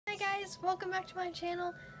guys, welcome back to my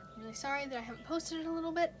channel. I'm really sorry that I haven't posted it a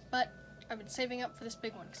little bit, but I've been saving up for this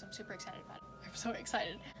big one because I'm super excited about it. I'm so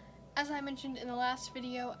excited. As I mentioned in the last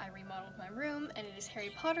video, I remodeled my room and it is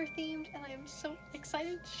Harry Potter themed and I am so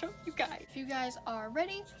excited to show you guys. If you guys are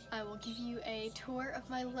ready, I will give you a tour of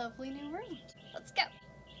my lovely new room. Let's go!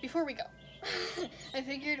 Before we go, I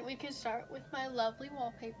figured we could start with my lovely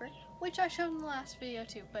wallpaper, which I showed in the last video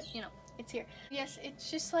too, but you know, it's here. Yes, it's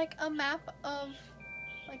just like a map of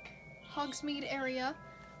like Hogsmeade area.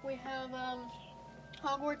 We have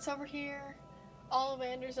Hogwarts over here,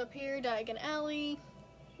 Ollivanders up here, Diagon Alley,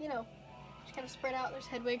 you know, just kind of spread out. There's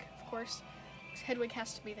Hedwig, of course, because Hedwig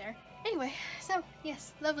has to be there. Anyway, so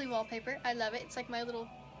yes, lovely wallpaper. I love it. It's like my little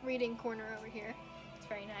reading corner over here. It's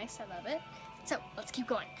very nice. I love it. So let's keep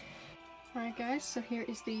going. Alright guys, so here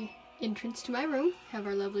is the entrance to my room. Have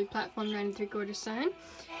our lovely platform 9 3/4 sign.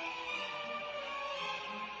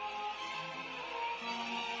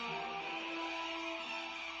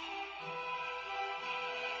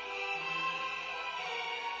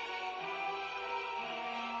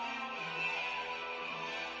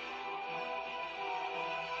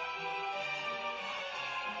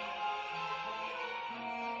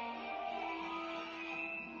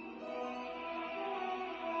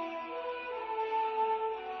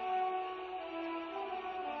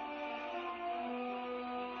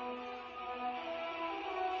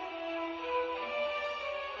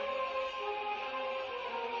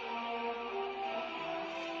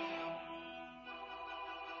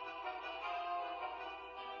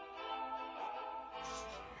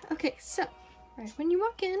 Okay, so, right when you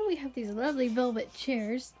walk in, we have these lovely velvet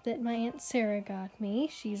chairs that my Aunt Sarah got me.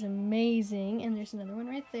 She's amazing, and there's another one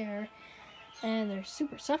right there. And they're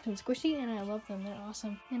super soft and squishy, and I love them. They're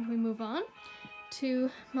awesome. And we move on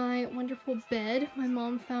to my wonderful bed. My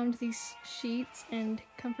mom found these sheets and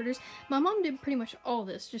comforters. My mom did pretty much all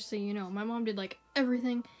this, just so you know. My mom did like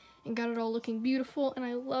everything and got it all looking beautiful, and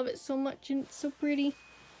I love it so much, and it's so pretty.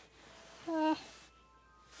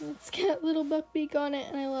 It's got little Buckbeak on it,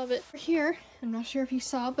 and I love it. Here, I'm not sure if you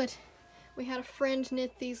saw, but we had a friend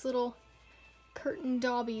knit these little curtain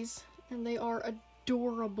dobbies, and they are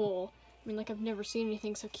adorable. I mean, like, I've never seen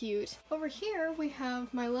anything so cute. Over here, we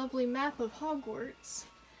have my lovely map of Hogwarts.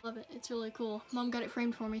 Love it. It's really cool. Mom got it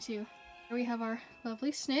framed for me, too. Here we have our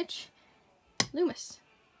lovely snitch, Loomis.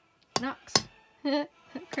 Knox. That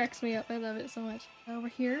cracks me up. I love it so much. Over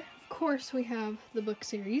here, of course, we have the book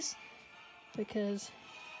series, because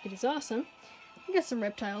it is awesome. I got some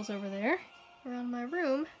reptiles over there. Around my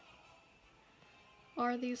room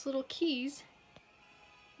are these little keys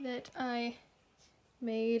that I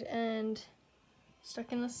made and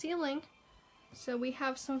stuck in the ceiling. So we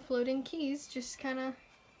have some floating keys just kind of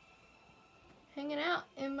hanging out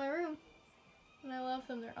in my room. And I love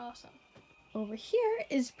them. They're awesome. Over here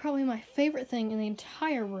is probably my favorite thing in the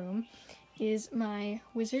entire room is my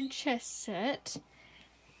wizard chess set.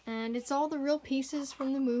 And it's all the real pieces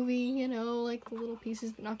from the movie, you know, like the little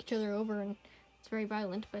pieces that knock each other over, and it's very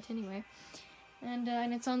violent, but anyway. And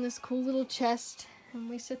it's on this cool little chest, and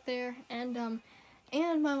we sit there, and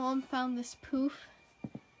my mom found this poof.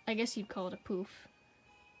 I guess you'd call it a poof.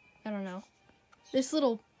 I don't know. This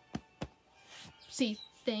little seat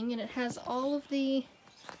thing, and it has all of the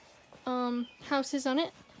houses on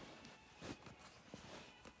it.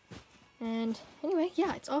 And anyway,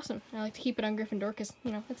 yeah, it's awesome. I like to keep it on Gryffindor because,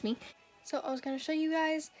 you know, that's me. So I was going to show you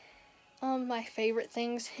guys my favorite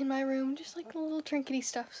things in my room, just like the little trinkety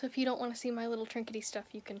stuff. So if you don't want to see my little trinkety stuff,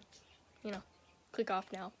 you can, you know, click off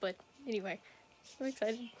now. But anyway, I'm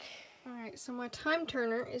excited. Alright, so my time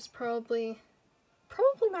turner is probably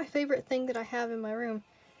my favorite thing that I have in my room.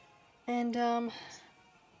 And I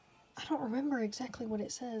don't remember exactly what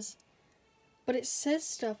it says, but it says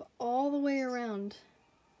stuff all the way around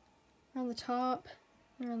the top,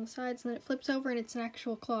 around the sides, and then it flips over and it's an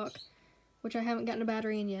actual clock, which I haven't gotten a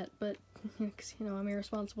battery in yet, but, because, you know, I'm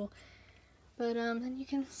irresponsible. But, then you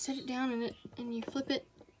can set it down and you flip it,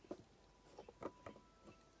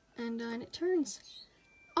 and it turns.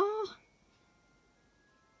 Oh!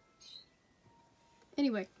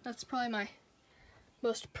 Anyway, that's probably my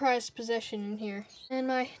most prized possession in here. And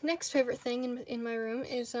my next favorite thing in my room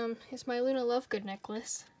is my Luna Lovegood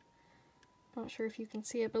necklace. Not sure if you can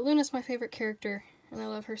see it, but Luna's my favorite character, and I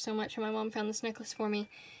love her so much, and my mom found this necklace for me,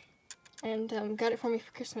 and got it for me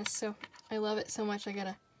for Christmas, so I love it so much I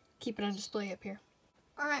gotta keep it on display up here.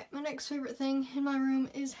 Alright, my next favorite thing in my room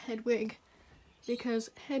is Hedwig, because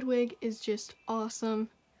Hedwig is just awesome.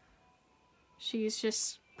 She's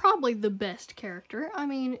just probably the best character. I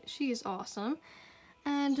mean, she is awesome.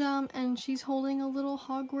 And she's holding a little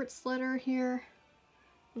Hogwarts letter here.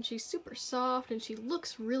 and she's super soft and she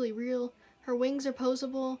looks really real. Her wings are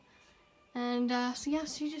posable, and so yeah,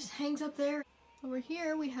 she just hangs up there. Over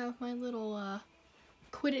here we have my little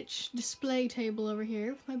Quidditch display table over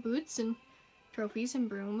here with my boots and trophies and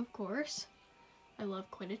broom, of course. I love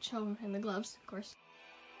Quidditch. Oh, and the gloves, of course.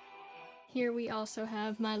 Here we also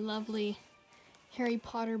have my lovely Harry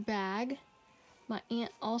Potter bag. My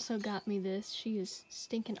aunt also got me this. She is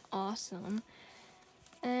stinking awesome.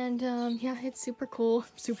 And yeah, it's super cool.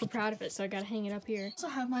 I'm super proud of it, so I gotta hang it up here. Also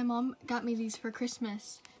have my mom got me these for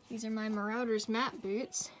Christmas. These are my Marauders map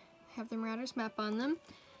boots. I have the Marauders map on them.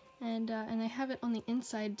 And I have it on the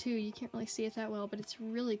inside too. You can't really see it that well, but it's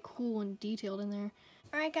really cool and detailed in there.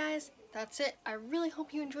 Alright guys, that's it. I really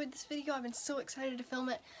hope you enjoyed this video. I've been so excited to film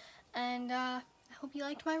it. And I hope you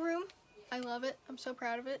liked my room. I love it. I'm so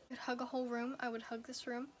proud of it. I could hug a whole room. I would hug this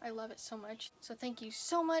room. I love it so much. So thank you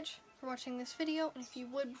so much for watching this video. And if you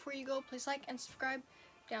would, before you go, please like and subscribe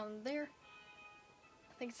down there.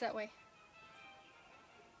 I think it's that way.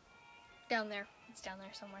 Down there. It's down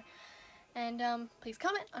there somewhere. And please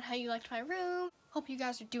comment on how you liked my room. Hope you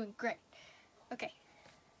guys are doing great. Okay.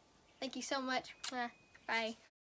 Thank you so much. Bye.